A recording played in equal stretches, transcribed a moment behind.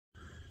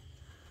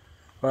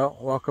Well,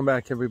 welcome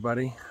back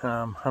everybody.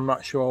 I'm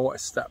not sure what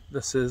step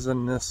this is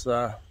in this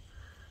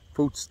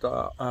food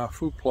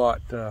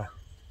plot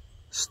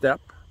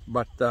step,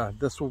 but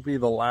this will be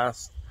the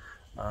last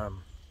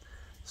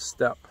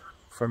step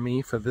for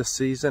me for this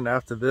season.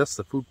 After this,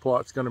 the food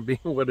plot's going to be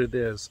what it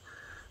is.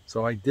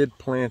 So I did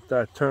plant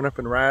turnip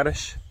and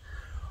radish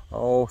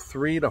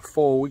 3 to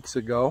 4 weeks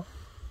ago,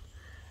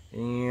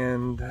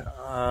 and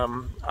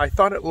I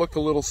thought it looked a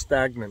little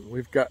stagnant.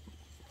 We've got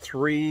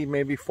 3,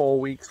 maybe 4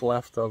 weeks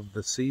left of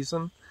the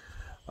season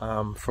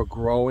for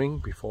growing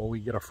before we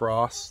get a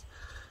frost.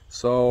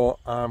 So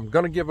I'm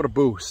gonna give it a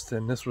boost,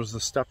 and this was the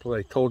step that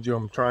I told you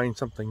I'm trying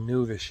something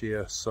new this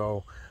year.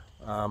 So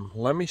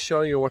let me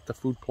show you what the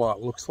food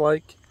plot looks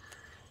like,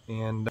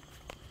 and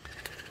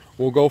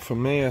we'll go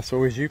from there.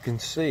 So as you can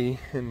see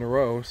in the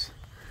rows,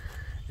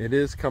 it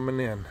is coming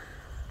in.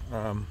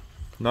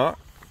 Not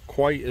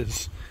quite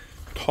as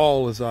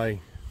tall as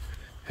I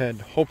had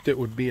hoped it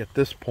would be at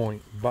this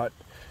point, but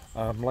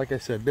like I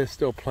said, there's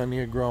still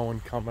plenty of growing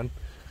coming.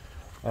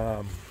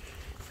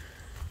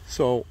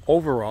 So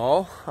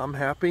overall, I'm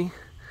happy.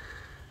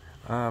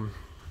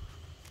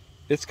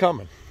 It's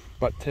coming.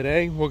 But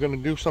today we're going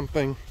to do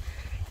something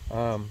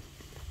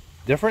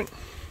different,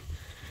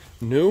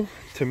 new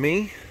to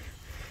me,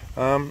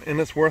 and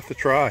it's worth a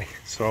try.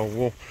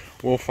 So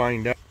we'll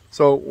find out.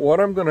 So what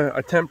I'm going to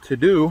attempt to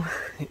do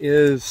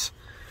is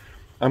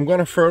I'm going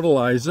to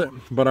fertilize it,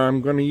 but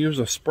I'm going to use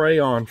a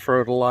spray-on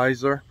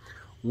fertilizer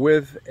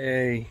with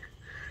a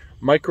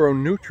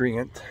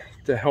micronutrient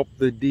to help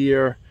the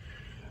deer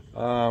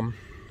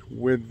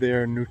with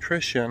their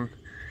nutrition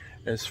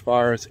as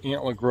far as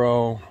antler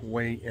grow,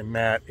 weight, and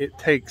that. It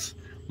takes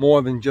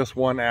more than just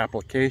one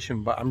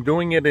application, but I'm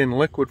doing it in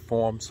liquid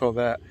form so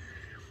that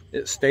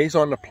it stays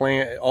on the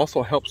plant. It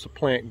also helps the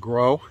plant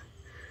grow,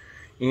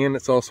 and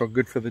it's also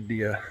good for the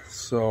deer.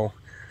 So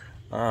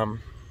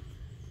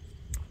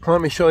let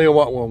me show you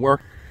what will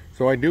work.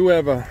 So I do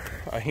have a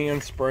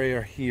hand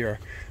sprayer here,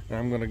 and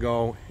I'm going to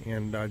go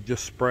and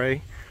just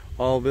spray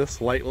all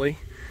this lightly.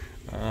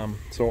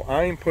 So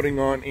I'm putting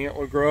on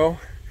Antler Grow,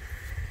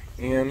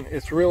 and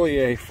it's really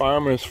a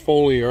farmer's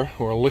foliar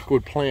or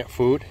liquid plant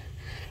food.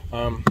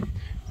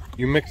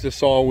 You mix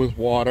this all with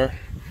water.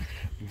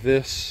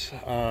 This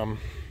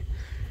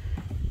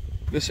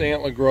this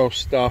Antler Grow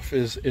stuff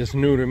is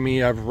new to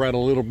me. I've read a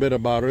little bit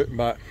about it,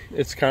 but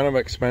it's kind of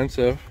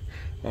expensive.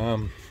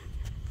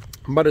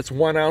 But it's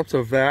 1 ounce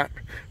of that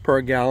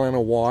per gallon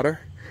of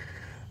water.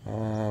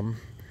 And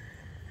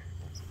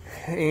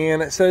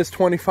it says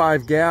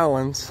 25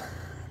 gallons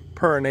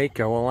per an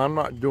acre. Well, I'm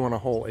not doing a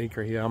whole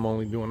acre here. I'm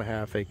only doing a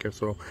half acre.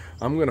 So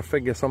I'm going to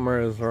figure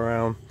somewhere is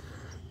around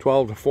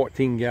 12 to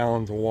 14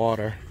 gallons of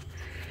water.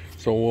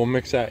 So we'll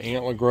mix that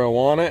Antler Grow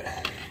on it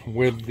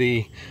with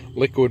the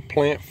liquid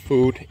plant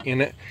food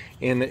in it.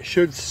 And it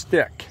should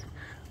stick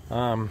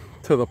to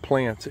the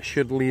plants. It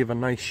should leave a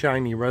nice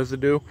shiny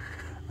residue.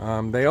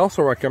 They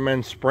also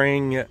recommend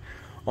spraying it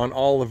on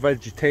all the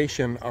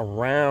vegetation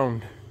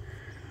around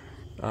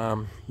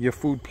your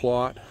food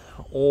plot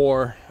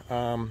or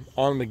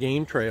on the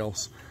game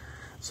trails.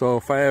 So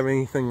if I have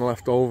anything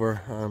left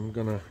over, I'm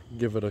gonna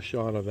give it a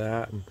shot of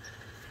that,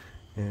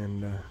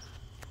 and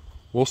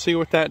we'll see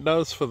what that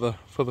does for the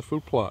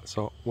food plot.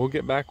 So we'll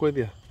get back with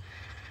you.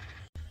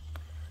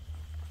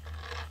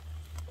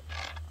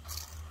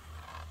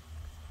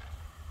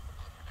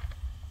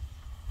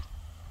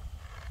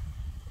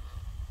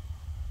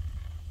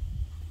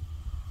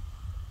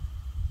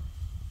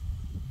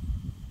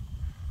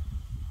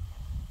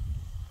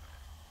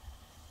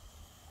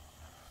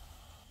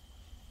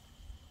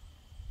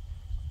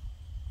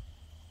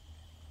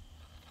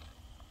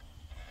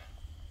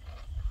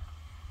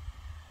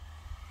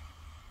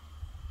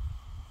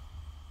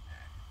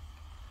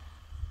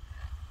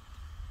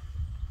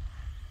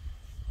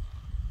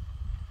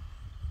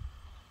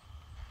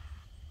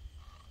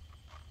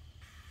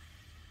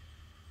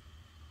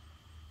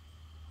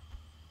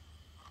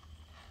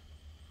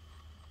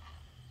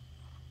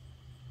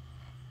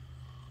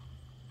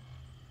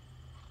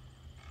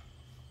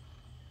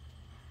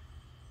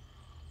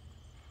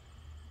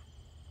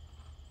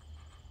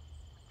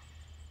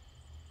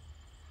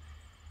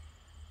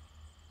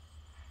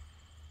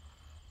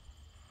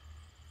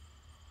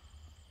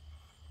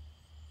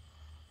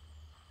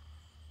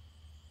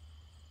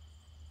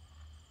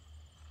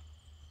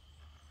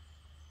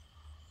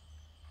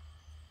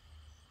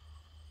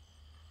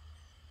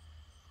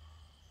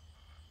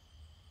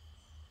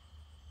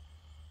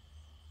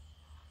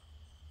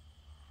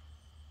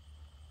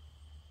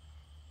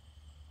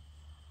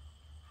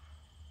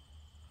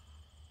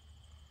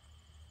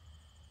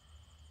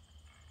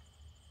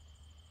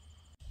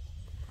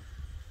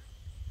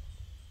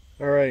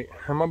 All right,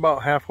 I'm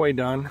about halfway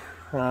done.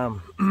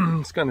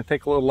 It's going to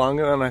take a little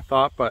longer than I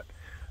thought, but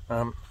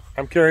I'm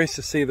curious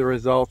to see the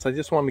results. I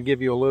just wanted to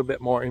give you a little bit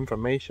more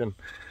information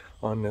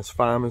on this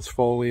farmer's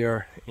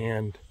foliar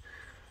and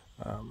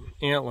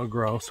Antler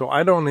Grow. So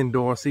I don't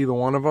endorse either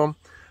one of them.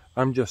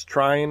 I'm just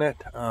trying it.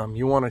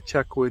 You want to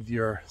check with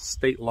your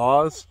state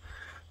laws.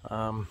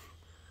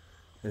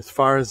 As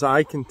far as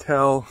I can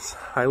tell,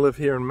 I live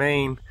here in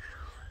Maine,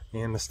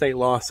 and the state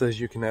law says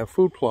you can have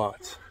food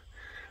plots.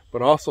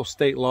 But also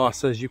state law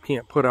says you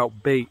can't put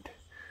out bait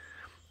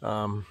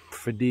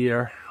for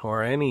deer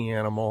or any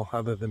animal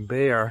other than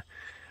bear.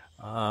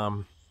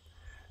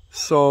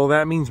 So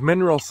that means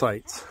mineral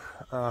sites.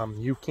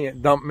 You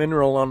can't dump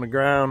mineral on the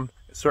ground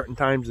at certain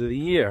times of the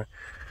year.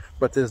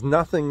 But there's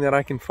nothing that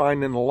I can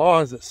find in the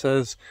laws that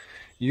says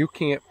you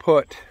can't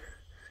put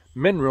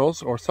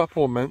minerals or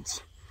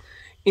supplements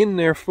in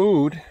their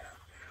food,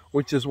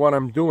 which is what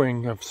I'm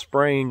doing, of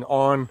spraying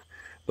on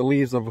the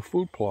leaves of a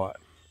food plot.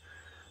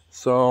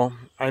 So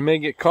I may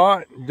get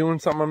caught doing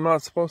something I'm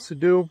not supposed to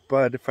do,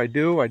 but if I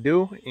do, I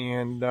do.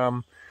 And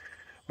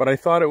but I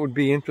thought it would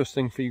be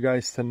interesting for you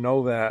guys to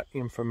know that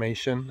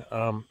information.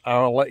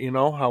 I'll let you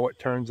know how it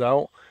turns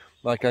out.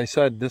 Like I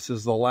said, this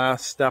is the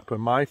last step in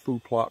my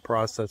food plot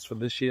process for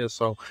this year.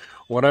 So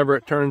whatever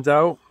it turns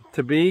out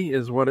to be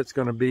is what it's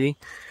going to be.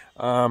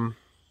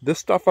 This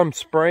stuff I'm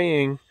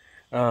spraying,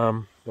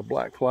 the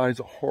black flies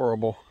are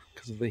horrible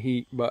because of the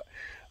heat, but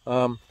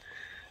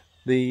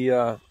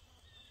the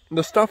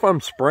stuff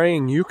I'm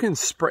spraying, you can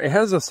spray, it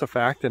has a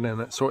surfactant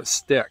in it, so it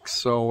sticks.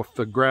 So if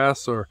the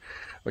grass or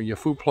your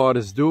food plot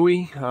is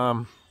dewy,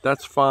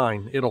 that's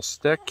fine. It'll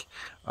stick.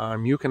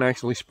 You can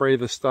actually spray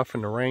this stuff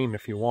in the rain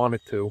if you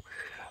wanted to,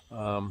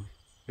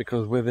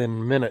 because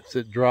within minutes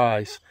it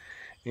dries.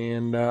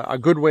 And a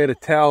good way to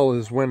tell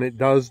is when it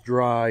does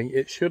dry,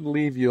 it should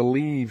leave your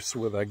leaves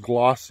with a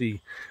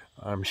glossy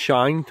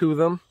shine to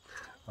them.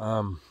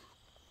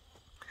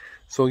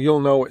 So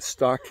you'll know it's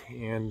stuck,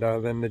 and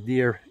then the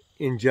deer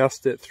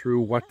ingest it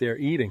through what they're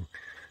eating.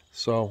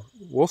 So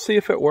we'll see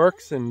if it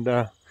works, and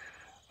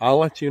I'll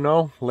let you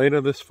know later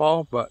this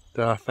fall. But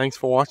thanks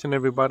for watching,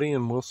 everybody,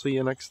 and we'll see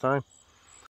you next time.